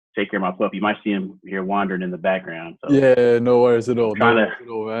take care of my pup. You might see him here wandering in the background. So Yeah, no worries at I'm all. No trying to worries at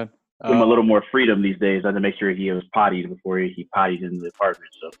all, man. give him a little Um, more freedom these days. I have to make sure he was pottied before he potties in the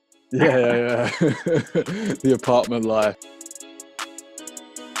apartment. So yeah, yeah, yeah. The apartment life.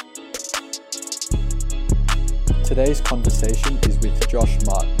 Today's conversation is with Josh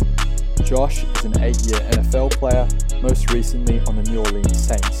Martin. Josh is an 8-year NFL player, most recently on the New Orleans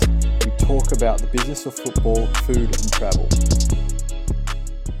Saints. We talk about the business of football, food, and travel.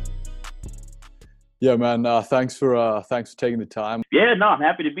 Yeah, man. Thanks for taking the time. yeah, no, I'm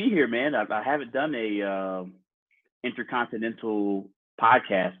happy to be here, man. I haven't done a intercontinental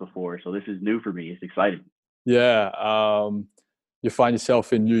podcast before, so this is new for me. It's exciting. Yeah, you find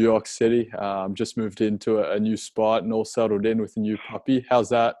yourself in New York City. Just moved into a new spot and all settled in with a new puppy. How's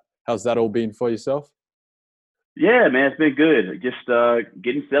that? How's that all been for yourself? Yeah, man, it's been good. Just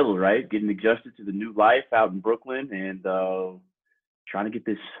getting settled, right? Getting adjusted to the new life out in Brooklyn, and trying to get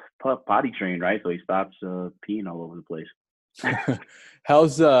this pup potty trained, right? So he stops peeing all over the place.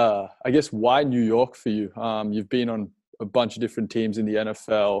 How's I guess why New York for you? You've been on a bunch of different teams in the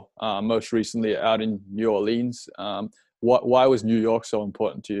NFL, most recently out in New Orleans. Why was New York so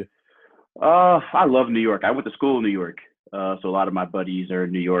important to you? I love New York. I went to school in New York, so a lot of my buddies are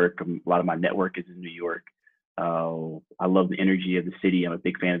in New York. A lot of my network is in New York. I love the energy of the city. I'm a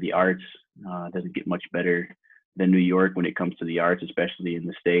big fan of the arts. It doesn't get much better than New York when it comes to the arts, especially in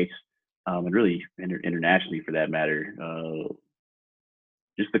the States, and really internationally for that matter.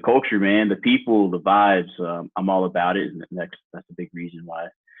 Just the culture, man, the people, the vibes. I'm all about it, and that's a big reason why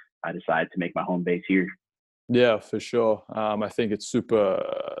I decided to make my home base here. Yeah, for sure. I think it's super,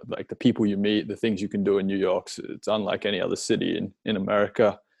 like the people you meet, the things you can do in New York. It's unlike any other city in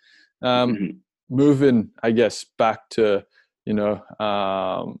America. Um, Moving, I guess, back to,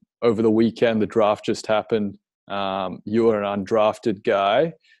 over the weekend, the draft just happened. You were an undrafted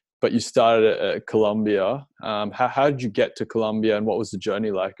guy, but you started at Columbia. How did you get to Columbia, and what was the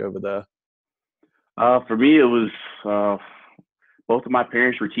journey like over there? For me, it was both of my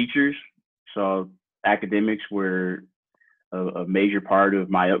parents were teachers, so academics were a major part of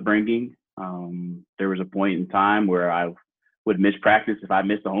my upbringing. There was a point in time where I would miss practice if I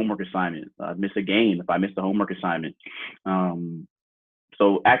missed a homework assignment. I'd miss a game if I missed a homework assignment.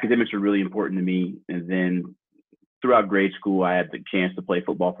 So academics were really important to me. And then throughout grade school, I had the chance to play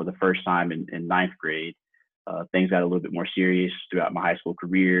football for the first time in ninth grade. Things got a little bit more serious throughout my high school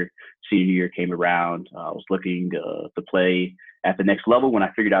career. Senior year came around. I was looking to play at the next level when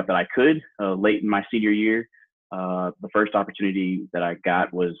I figured out that I could late in my senior year. The first opportunity that I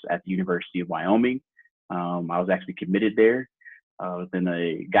got was at the University of Wyoming. I was actually committed there. Then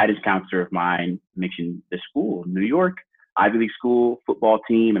a guidance counselor of mine mentioned the school, New York, Ivy League school, football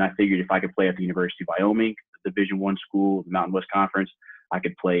team, and I figured if I could play at the University of Wyoming, the Division I school, the Mountain West Conference, I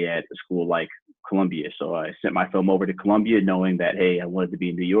could play at a school like Columbia. So I sent my film over to Columbia, knowing that, hey, I wanted to be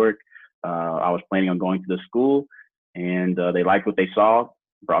in New York. I was planning on going to the school, and they liked what they saw,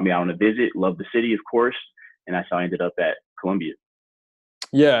 brought me out on a visit, loved the city, of course, and that's how I ended up at Columbia.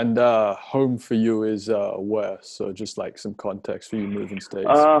 Yeah, and home for you is where? So just like some context for you moving states.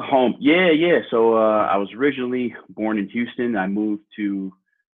 Home. Yeah, yeah. So I was originally born in Houston. I moved to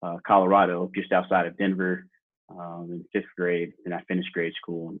Colorado, just outside of Denver, in fifth grade. And I finished grade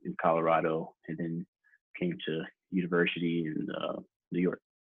school in Colorado, and then came to university in New York.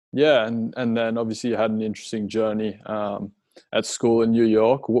 Yeah, and then obviously you had an interesting journey at school in New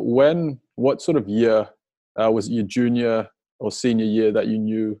York. What sort of year was it, your junior or senior year, that you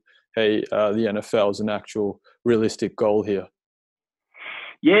knew, hey, the NFL is an actual realistic goal here?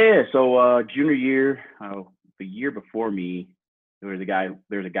 Yeah. So junior year, the year before me, there was a guy.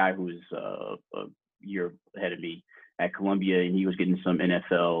 There's a guy who was a year ahead of me at Columbia, and he was getting some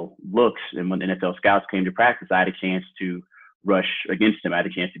NFL looks. And when the NFL scouts came to practice, I had a chance to rush against him. I had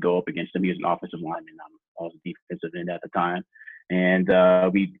a chance to go up against him. He was an offensive lineman. I was a defensive end at the time, and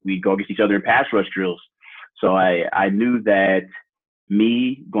we go against each other in pass rush drills. So I knew that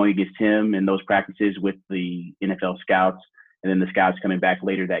me going against him in those practices with the NFL scouts, and then the scouts coming back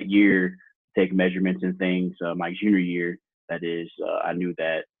later that year to take measurements and things, my junior year, that is, I knew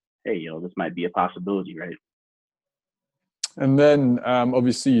that, hey, this might be a possibility, right? And then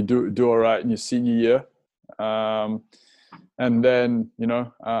obviously you do all right in your senior year. And then,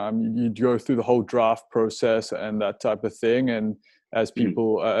 you go through the whole draft process and that type of thing. And as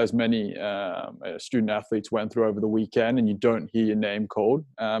people, as many student athletes went through over the weekend, and you don't hear your name called.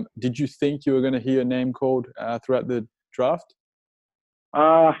 Did you think you were going to hear your name called throughout the draft?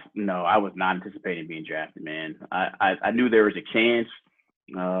 No, I was not anticipating being drafted, man. I knew there was a chance,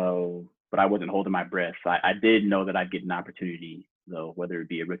 but I wasn't holding my breath. I did know that I'd get an opportunity though, whether it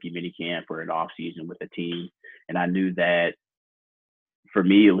be a rookie mini camp or an off season with a team. And I knew that for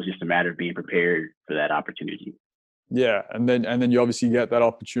me, it was just a matter of being prepared for that opportunity. Yeah, and then you obviously get that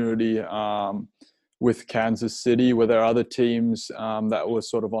opportunity with Kansas City. Were there other teams that were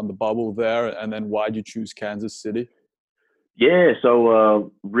sort of on the bubble there? And then why did you choose Kansas City? Yeah,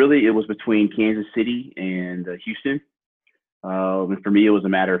 so really it was between Kansas City and Houston. And for me, it was a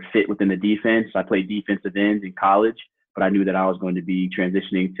matter of fit within the defense. I played defensive ends in college, but I knew that I was going to be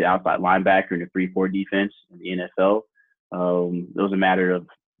transitioning to outside linebacker in a 3-4 defense in the NFL. It was a matter of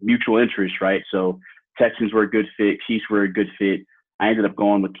mutual interest, right? So Texans were a good fit, Chiefs were a good fit. I ended up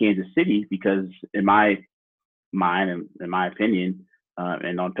going with Kansas City because, in my mind and in my opinion,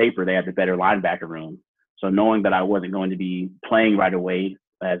 and on paper, they had the better linebacker room. So knowing that I wasn't going to be playing right away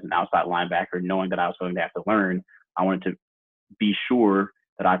as an outside linebacker, knowing that I was going to have to learn, I wanted to be sure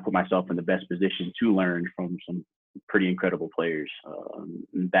that I put myself in the best position to learn from some pretty incredible players.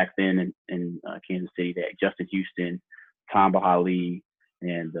 Back then in Kansas City, they had Justin Houston, Tom Bahali,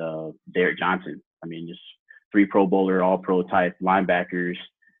 and Derek Johnson. I mean, just 3 Pro Bowler, all pro type linebackers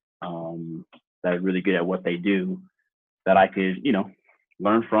that are really good at what they do that I could,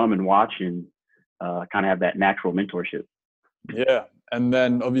 learn from and watch and kind of have that natural mentorship. Yeah, and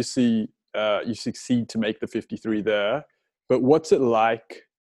then obviously you succeed to make the 53 there. But what's it like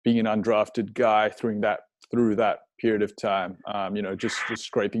being an undrafted guy through that period of time? Just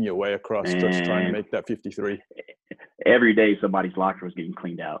scraping your way across, just trying to make that 53. Every day, somebody's locker was getting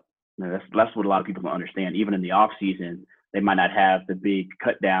cleaned out. That's what a lot of people don't understand. Even in the off season, they might not have the big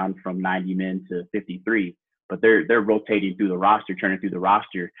cut down from 90 men to 53, but they're rotating through the roster, turning through the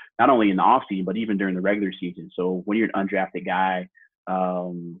roster, not only in the off season, but even during the regular season. So when you're an undrafted guy,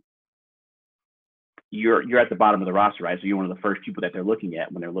 you're at the bottom of the roster, right? So you're one of the first people that they're looking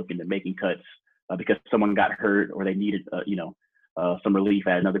at when they're looking to making cuts because someone got hurt or they needed, some relief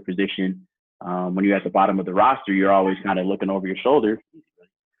at another position. When you're at the bottom of the roster, you're always kind of looking over your shoulder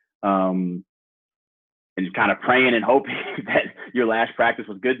and kind of praying and hoping that your last practice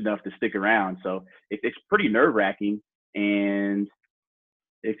was good enough to stick around. So it's pretty nerve-wracking, and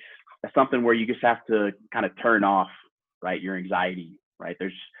it's something where you just have to kind of turn off, right, your anxiety, right?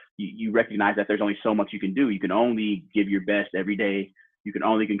 You recognize that there's only so much you can do. You can only give your best every day. You can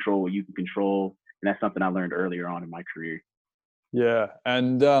only control what you can control. And that's something I learned earlier on in my career. Yeah.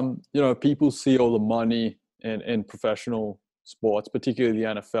 And, people see all the money in professional sports, particularly the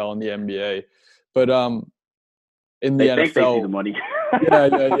NFL and the NBA. But in the they NFL, think they see the money.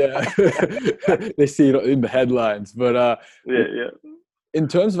 yeah. They see it in the headlines. But yeah. in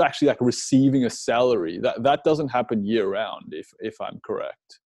terms of actually like receiving a salary, that doesn't happen year round, if I'm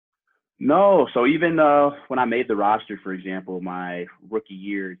correct. No. So even when I made the roster, for example, my rookie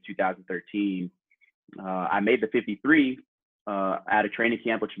year, 2013, I made the 53 at a training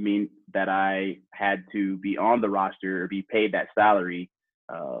camp, which means that I had to be on the roster or be paid that salary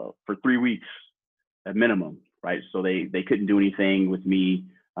for 3 weeks at minimum, right? So they couldn't do anything with me,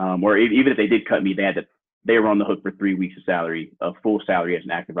 or even if they did cut me, they were on the hook for 3 weeks of salary, of full salary as an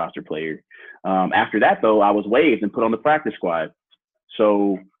active roster player. After that, though, I was waived and put on the practice squad.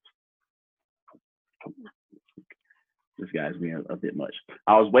 So this guy's being a bit much.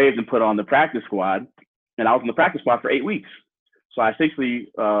 I was waived and put on the practice squad, and I was on the practice squad for 8 weeks. So I essentially,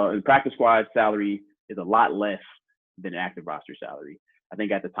 the practice squad salary is a lot less than an active roster salary. I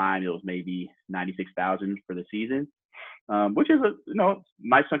think at the time it was maybe $96,000 for the season, which is a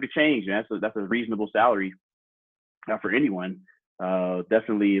nice chunk of change. Man. That's a reasonable salary for anyone.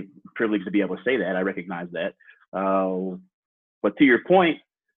 Definitely a privilege to be able to say that. I recognize that. But to your point,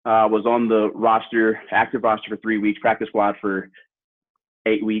 I was on the roster, active roster for 3 weeks, practice squad for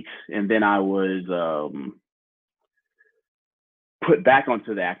 8 weeks, and then I was put back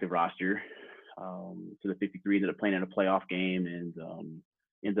onto the active roster to the 53. Ended up playing in a playoff game and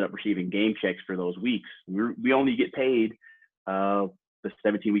ended up receiving game checks for those weeks. We only get paid the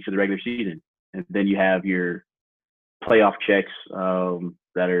 17 weeks of the regular season, and then you have your playoff checks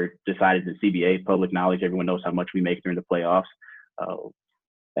that are decided in CBA, public knowledge. Everyone knows how much we make during the playoffs,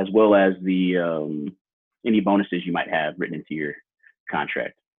 as well as the any bonuses you might have written into your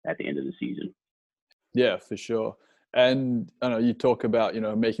contract at the end of the season. Yeah, for sure. And I know you talk about,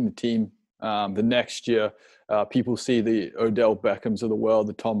 making the team the next year. People see the Odell Beckhams of the world,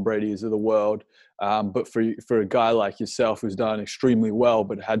 the Tom Brady's of the world. But for a guy like yourself who's done extremely well,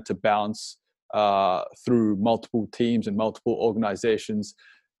 but had to bounce through multiple teams and multiple organizations,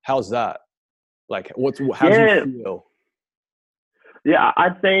 how's that? Like, how do you feel? Yeah,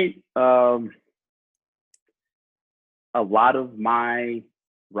 I'd say a lot of my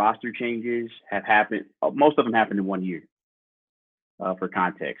roster changes have happened. Most of them happened in 1 year. for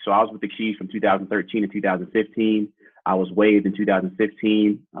context. So I was with the Chiefs from 2013 to 2015. I was waived in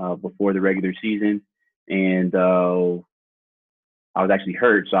 2015 before the regular season, and I was actually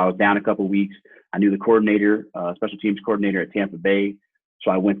hurt, so I was down a couple of weeks. I knew the coordinator, special teams coordinator at Tampa Bay,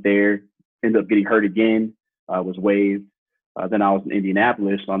 so I went there. Ended up getting hurt again. Was waived. Then I was in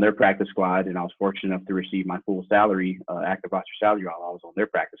Indianapolis on their practice squad, and I was fortunate enough to receive my full salary, active roster salary, while I was on their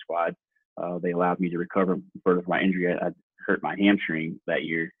practice squad. They allowed me to recover further from my injury. I hurt my hamstring that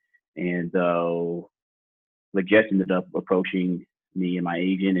year, and the Jets ended up approaching me and my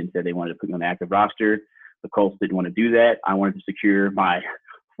agent and said they wanted to put me on the active roster. The Colts didn't want to do that. I wanted to secure my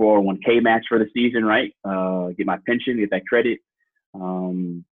 401k match for the season, right? Get my pension, get that credit.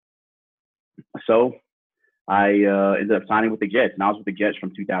 So I ended up signing with the Jets, and I was with the Jets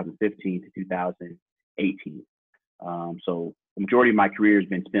from 2015 to 2018. So the majority of my career has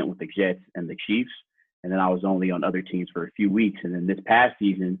been spent with the Jets and the Chiefs, and then I was only on other teams for a few weeks. And then this past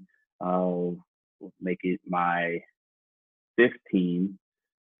season, will make it my fifth team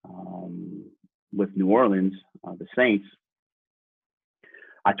with New Orleans, the Saints.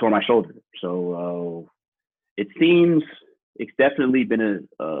 I tore my shoulder. So it seems it's definitely been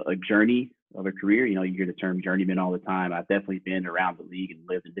a journey of a career. You know, you hear the term journeyman all the time. I've definitely been around the league and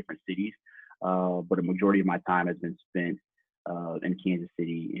lived in different cities, but a majority of my time has been spent in Kansas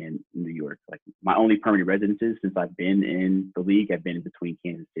City and New York. Like my only permanent residences since I've been in the league have been between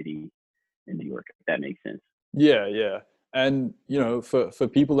Kansas City and New York, if that makes sense. Yeah, yeah. And you know, for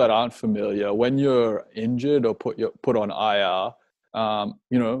people that aren't familiar, when you're injured or put on IR,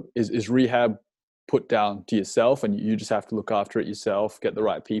 you know, is rehab put down to yourself and you just have to look after it yourself, get the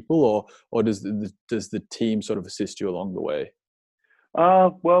right people, or does the team sort of assist you along the way?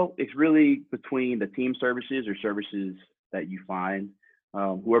 Well, it's really between the team services or services that you find.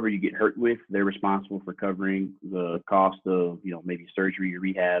 Whoever you get hurt with, they're responsible for covering the cost of, you know, maybe surgery or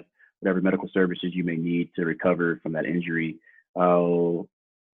rehab, whatever medical services you may need to recover from that injury. For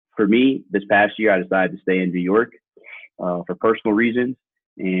me, this past year, I decided to stay in New York for personal reasons,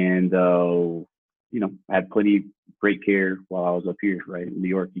 and you know, I had plenty of great care while I was up here. Right in New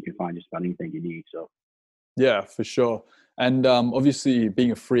York, you can find just about anything you need. So. Yeah, for sure. And obviously,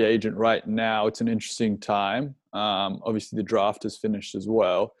 being a free agent right now, it's an interesting time. Obviously, the draft is finished as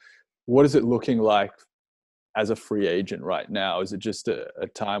well. What is it looking like as a free agent right now? Is it just a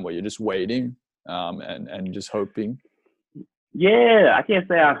time where you're just waiting and just hoping? Yeah, I can't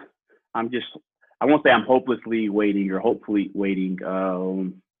say I won't say I'm hopelessly waiting or hopefully waiting.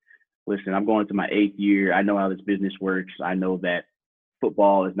 Listen, I'm going into my 8th year. I know how this business works. I know that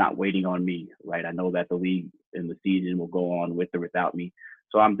football is not waiting on me, right? I know that the league and the season will go on with or without me.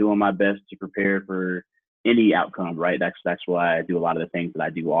 So I'm doing my best to prepare for any outcome, right? That's why I do a lot of the things that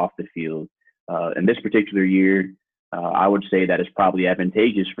I do off the field. In this particular year, I would say that it's probably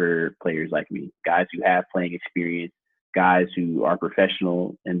advantageous for players like me, guys who have playing experience, guys who are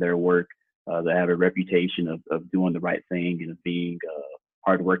professional in their work, that have a reputation of doing the right thing and of being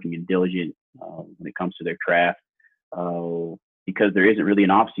hardworking and diligent when it comes to their craft. Because there isn't really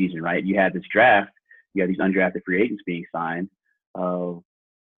an off season, right? You have this draft, you have these undrafted free agents being signed,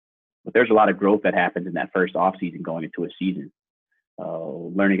 but there's a lot of growth that happens in that first off season going into a season.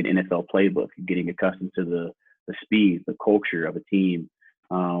 Learning an NFL playbook, getting accustomed to the speed, the culture of a team,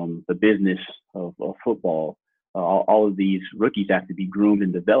 the business of football. All of these rookies have to be groomed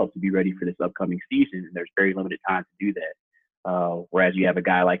and developed to be ready for this upcoming season, and there's very limited time to do that. Whereas you have a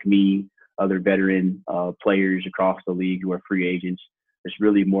guy like me, other veteran players across the league who are free agents, it's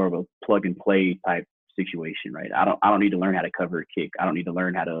really more of a plug and play type situation, right? I don't need to learn how to cover a kick. I don't need to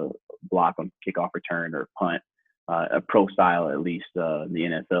learn how to block on kickoff return or punt, a pro style at least in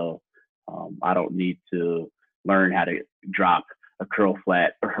the NFL. I don't need to learn how to drop a curl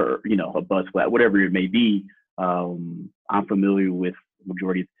flat or a buzz flat, whatever it may be. I'm familiar with the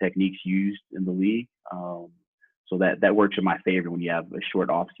majority of the techniques used in the league, so that works in my favor when you have a short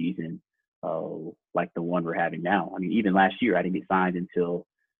off season like the one we're having now. I mean, even last year I didn't get signed until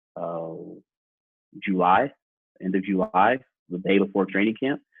July, end of July, the day before training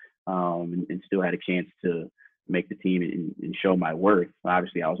camp, and still had a chance to make the team and show my worth.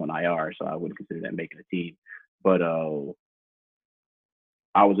 Obviously, I was on IR, so I wouldn't consider that making a team, but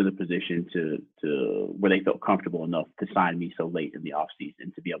I was in a position to where they felt comfortable enough to sign me so late in the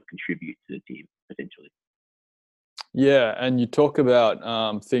offseason to be able to contribute to the team potentially. Yeah, and you talk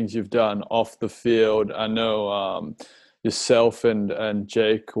about things you've done off the field. I know yourself and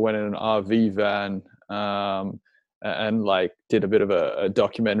Jake went in an RV van and like did a bit of a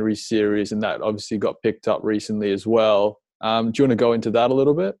documentary series, and that obviously got picked up recently as well. Do you want to go into that a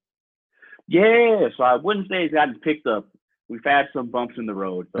little bit? Yeah, so I wouldn't say it's gotten picked up we've had some bumps in the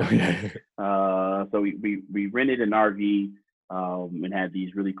road. So, Okay. so we rented an RV and had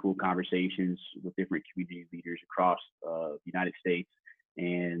these really cool conversations with different community leaders across the United States,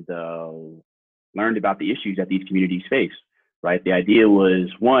 and learned about the issues that these communities face. Right. The idea was,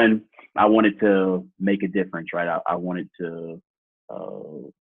 one, I wanted to make a difference. Right. I wanted to uh,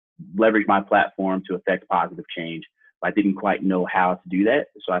 leverage my platform to affect positive change. I didn't quite know how to do that,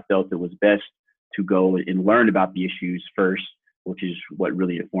 so I felt it was best to go and learn about the issues first, which is what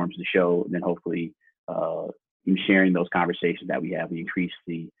really informs the show, and then hopefully in sharing those conversations that we have, we increase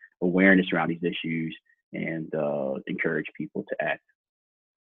the awareness around these issues and encourage people to act.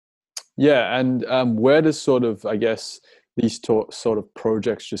 Yeah, and where does sort of, I guess, these sort of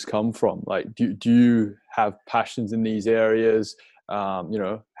projects just come from? Like, do you have passions in these areas?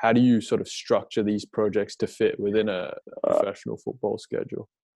 How do you sort of structure these projects to fit within a Uh, professional football schedule?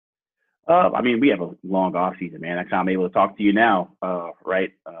 I mean, we have a long off season, man. That's how I'm able to talk to you now,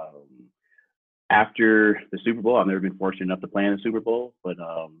 right? After the Super Bowl, I've never been fortunate enough to play in the Super Bowl, but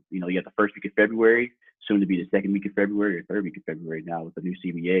you have the first week of February, soon to be the second week of February or third week of February now with the new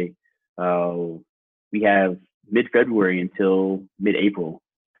CBA. We have mid-February until mid-April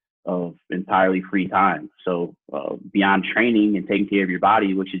of entirely free time. So beyond training and taking care of your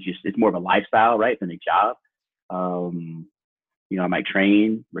body, which is just, it's more of a lifestyle, right, than a job. Um, I might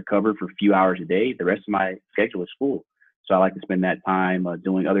train, recover for a few hours a day. The rest of my schedule is full. So I like to spend that time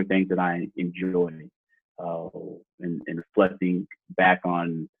doing other things that I enjoy, uh, and reflecting back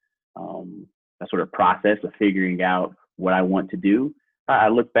on that sort of process of figuring out what I want to do. I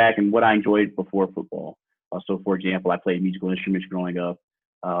look back and what I enjoyed before football. So, for example, I played musical instruments growing up.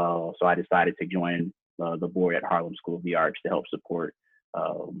 So I decided to join the board at Harlem School of the Arts to help support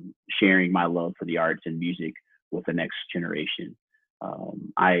sharing my love for the arts and music with the next generation.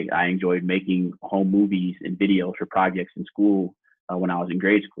 I enjoyed making home movies and videos for projects in school when I was in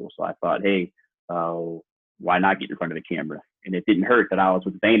grade school. So I thought, hey, uh, why not get in front of the camera? And it didn't hurt that I was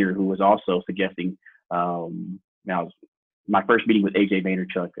with Vayner, who was also suggesting. Now, my first meeting with AJ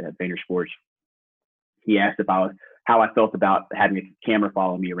Vaynerchuk at Vayner Sports, he asked about how I felt about having a camera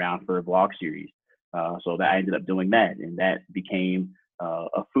follow me around for a vlog series. So that I ended up doing that, and that became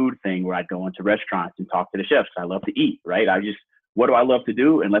a food thing where I'd go into restaurants and talk to the chefs. I love to eat, right? What do I love to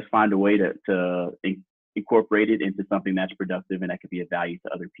do? And let's find a way to incorporate it into something that's productive and that could be of value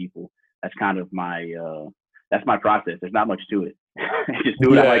to other people. That's kind of that's my process. There's not much to it. I just do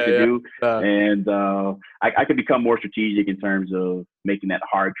what I like to Yeah, do, yeah. and I could become more strategic in terms of making that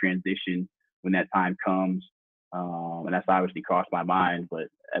hard transition when that time comes. And that's obviously crossed my mind, but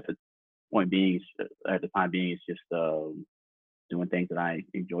at the at the time being, it's just doing things that I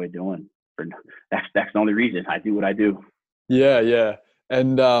enjoy doing. For that's the only reason I do what I do. Yeah, yeah.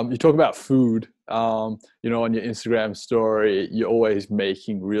 And you talk about food. On your Instagram story, you're always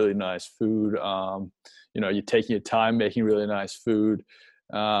making really nice food. You're taking your time making really nice food.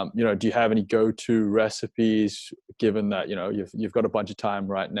 Do you have any go-to recipes, given that you've got a bunch of time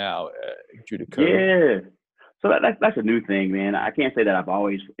right now due to COVID? Yeah. So that's a new thing, man. I can't say that I've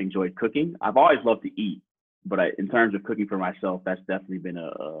always enjoyed cooking. I've always loved to eat, but in terms of cooking for myself, that's definitely been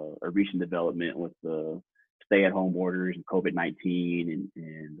a recent development with the stay-at-home orders and COVID-19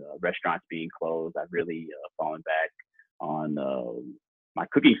 and restaurants being closed. I've really fallen back on my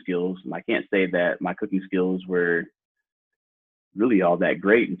cooking skills, and I can't say that my cooking skills were really all that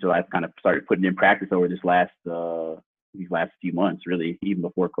great until I've kind of started putting in practice over these last few months. Really, even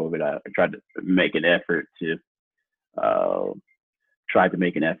before COVID, I tried to make an effort to uh,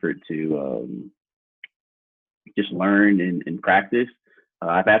 just learn and practice.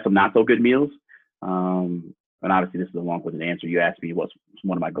 I've had some not so good meals. And obviously, this is a long-winded answer. You asked me what's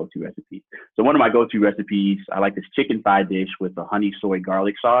one of my go-to recipes. So one of my go-to recipes, I like this chicken thigh dish with a honey soy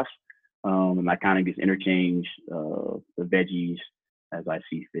garlic sauce. And I kind of just interchange the veggies as I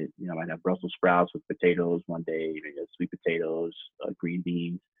see fit. I might have Brussels sprouts with potatoes one day, maybe sweet potatoes, green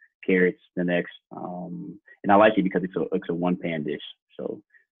beans, carrots the next. And I like it because it's a one-pan dish. So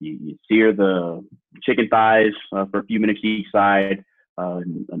you sear the chicken thighs for a few minutes each side,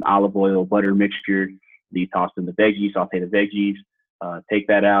 an olive oil butter mixture. You toss in the veggies, saute the veggies, take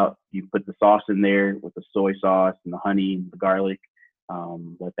that out. You put the sauce in there with the soy sauce and the honey and the garlic.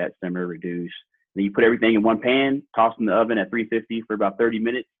 Let that simmer, reduce. Then you put everything in one pan, toss in the oven at 350 for about 30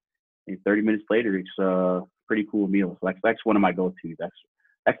 minutes. And 30 minutes later, it's a pretty cool meal. So that's one of my go-tos.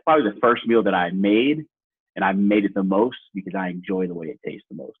 That's probably the first meal that I made, and I made it the most because I enjoy the way it tastes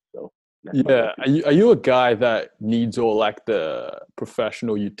the most. So that's my Yeah. go-to. Are you a guy that needs all like the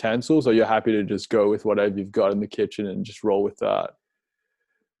professional utensils, or you're happy to just go with whatever you've got in the kitchen and just roll with that?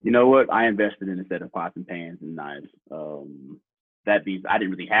 You know what? I invested in a set of pots and pans and knives. That means I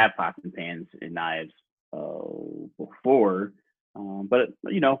didn't really have pots and pans and knives before, but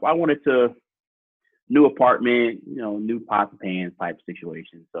I wanted to new apartment, new pots and pans type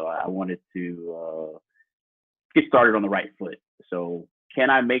situation. So I wanted to get started on the right foot. So can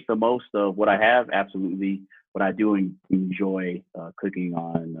I make the most of what I have? Absolutely. But I do enjoy cooking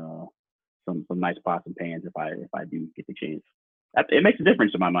on some nice pots and pans if I do get the chance. It makes a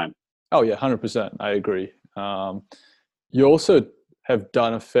difference in my mind. Oh yeah, 100%. I agree. You also have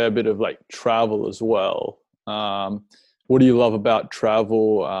done a fair bit of like travel as well. What do you love about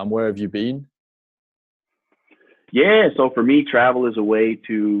travel? Where have you been? Yeah, so for me, travel is a way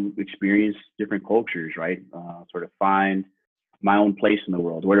to experience different cultures, right? Sort of find my own place in the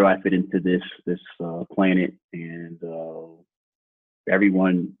world. Where do I fit into this planet and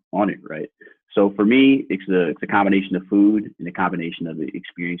everyone on it, right? So for me, it's a combination of food and a combination of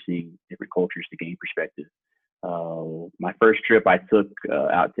experiencing different cultures to gain perspective. My first trip I took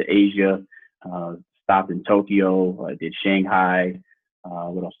out to Asia, stopped in Tokyo, I did Shanghai.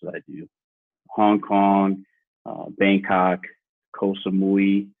 What else did I do? Hong Kong, Bangkok, Koh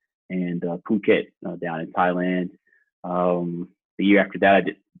Samui, and Phuket down in Thailand. The year after that, I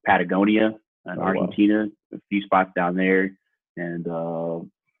did Patagonia in Argentina, wow. A few spots down there, and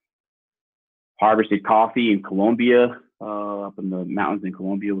harvested coffee in Colombia, up in the mountains in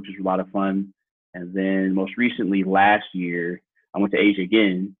Colombia, which was a lot of fun. And then most recently, last year, I went to Asia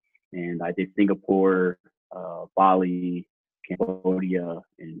again, and I did Singapore, Bali, Cambodia,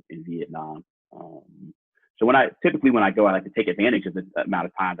 and Vietnam. So when I go, I like to take advantage of the amount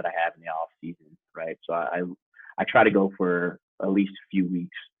of time that I have in the off season, right? So I try to go for at least a few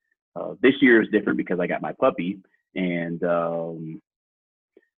weeks. This year is different because I got my puppy, and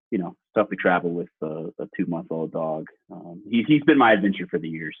tough to travel with a 2-month-old dog. He's been my adventure for the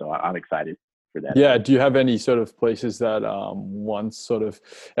year, so I'm excited for that. Yeah. Do you have any sort of places that once sort of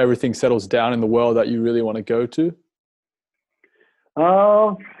everything settles down in the world that you really want to go to?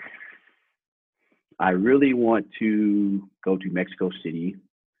 I really want to go to Mexico City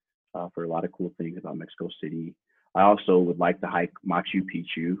for a lot of cool things about Mexico City. I also would like to hike Machu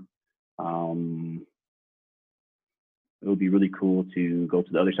Picchu. It would be really cool to go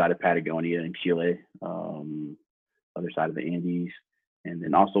to the other side of Patagonia in Chile, other side of the Andes, and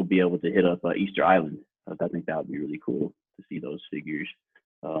then also be able to hit up Easter Island. I think that would be really cool to see those figures.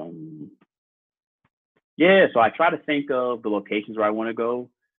 Yeah, so I try to think of the locations where I want to go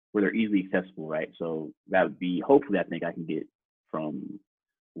where they're easily accessible, right? So that would be, hopefully, I think I can get from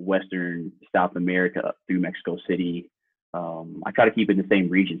Western South America up through Mexico City. I try to keep it in the same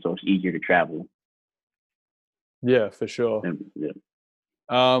region so it's easier to travel. Yeah, for sure. Yeah.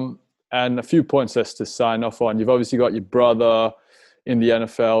 And a few points just to sign off on. You've obviously got your brother in the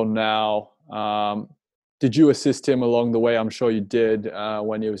NFL now. Did you assist him along the way? I'm sure you did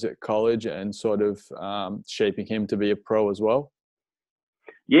when he was at college and sort of shaping him to be a pro as well.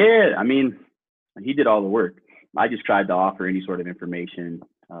 Yeah, I mean, he did all the work. I just tried to offer any sort of information,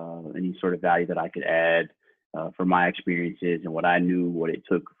 any sort of value that I could add from my experiences and what I knew, what it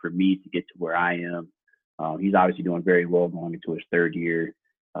took for me to get to where I am. He's obviously doing very well going into his third year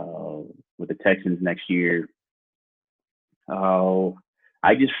with the Texans next year.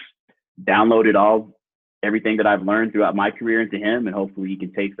 I just downloaded everything that I've learned throughout my career into him, and hopefully he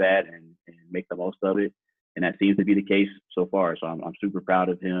can take that and make the most of it. And that seems to be the case so far. So I'm super proud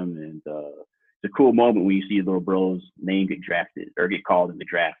of him, and it's a cool moment when you see little bro's name get drafted or get called in the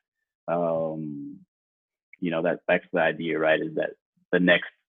draft. That's the idea, right? Is that the next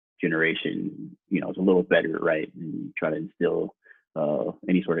generation, is a little better, right? And try to instill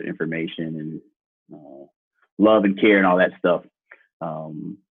any sort of information and love and care and all that stuff.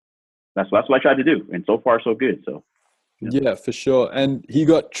 That's what I tried to do, and so far so good. So yeah, for sure. And he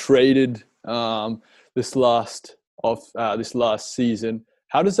got traded this last season.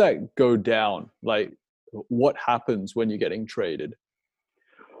 How does that go down? Like, what happens when you're getting traded?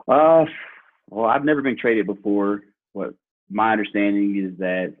 Well, I've never been traded before. What my understanding is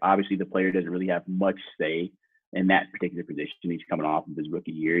that obviously the player doesn't really have much say in that particular position. He's coming off of his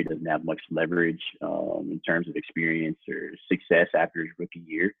rookie year. He doesn't have much leverage in terms of experience or success after his rookie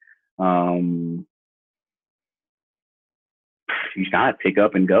year. You kind of pick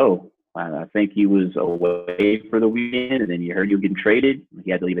up and go. I think he was away for the weekend, and then you heard he was getting traded.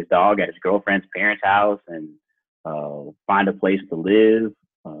 He had to leave his dog at his girlfriend's parents' house and find a place to live,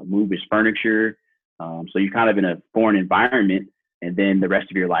 move his furniture. So you're kind of in a foreign environment, and then the rest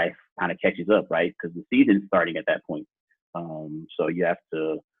of your life kind of catches up, right? Because the season's starting at that point. So you have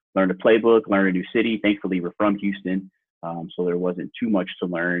to learn the playbook, learn a new city. Thankfully, we're from Houston. so there wasn't too much to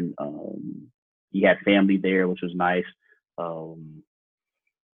learn. He had family there, which was nice, um,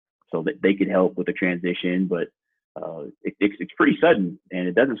 so that they could help with the transition. But it's pretty sudden, and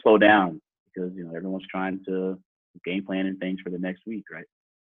it doesn't slow down because everyone's trying to game plan and things for the next week, right?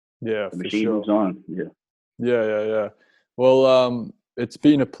 Yeah, The for machine sure. moves on. Yeah. Yeah. Well, it's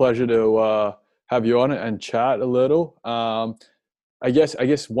been a pleasure to have you on it and chat a little. I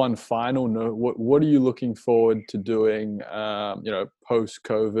guess one final note. What are you looking forward to doing? Post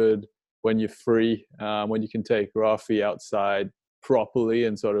COVID, when you're free, when you can take Rafi outside properly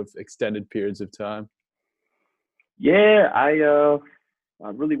and sort of extended periods of time. Yeah, I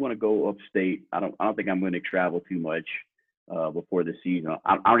really want to go upstate. I don't think I'm going to travel too much before the season.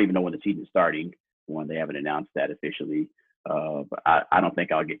 I don't even know when the season's starting. One, they haven't announced that officially. But I don't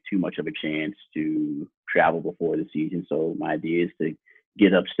think I'll get too much of a chance to travel before the season. So my idea is to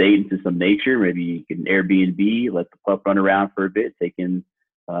get upstate into some nature. Maybe you can Airbnb, let the pup run around for a bit, take in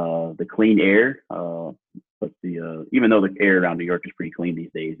the clean air. But even though the air around New York is pretty clean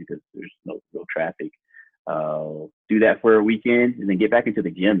these days because there's no real traffic, do that for a weekend and then get back into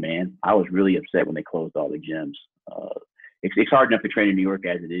the gym, man. I was really upset when they closed all the gyms. It's hard enough to train in New York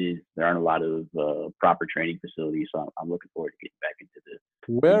as it is. There aren't a lot of proper training facilities, so I'm looking forward to getting back into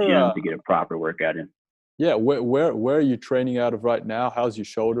the Where, gym to get a proper workout in. yeah, where are you training out of right now? How's your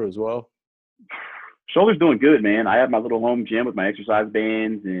shoulder as well? Shoulder's doing good, man. I have my little home gym with my exercise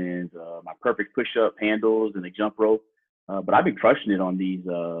bands and my perfect push-up handles and the jump rope. But I've been crushing it on these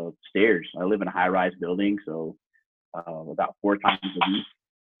stairs. I live in a high-rise building, so about 4 times a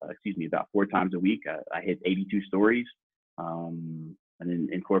week, I hit 82 stories, and then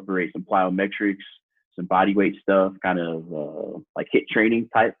incorporate some plyometrics, some body weight stuff, kind of like HIIT training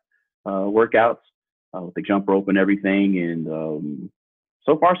type workouts with the jump rope and everything. And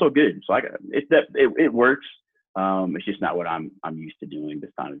so far, so good. So it works. It's just not what I'm used to doing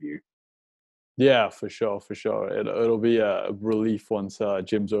this time of year. Yeah, for sure, for sure. It'll be a relief once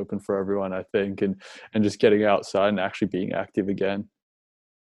gyms open for everyone, I think, and just getting outside and actually being active again.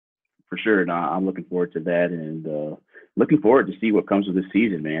 For sure. No, I'm looking forward to that, and looking forward to see what comes of this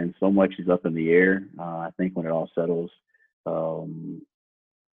season, man. So much is up in the air. I think when it all settles, um,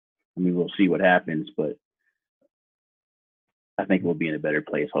 we'll see what happens, but I think we'll be in a better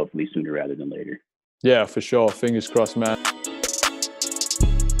place, hopefully sooner rather than later. Yeah, for sure. Fingers crossed, man.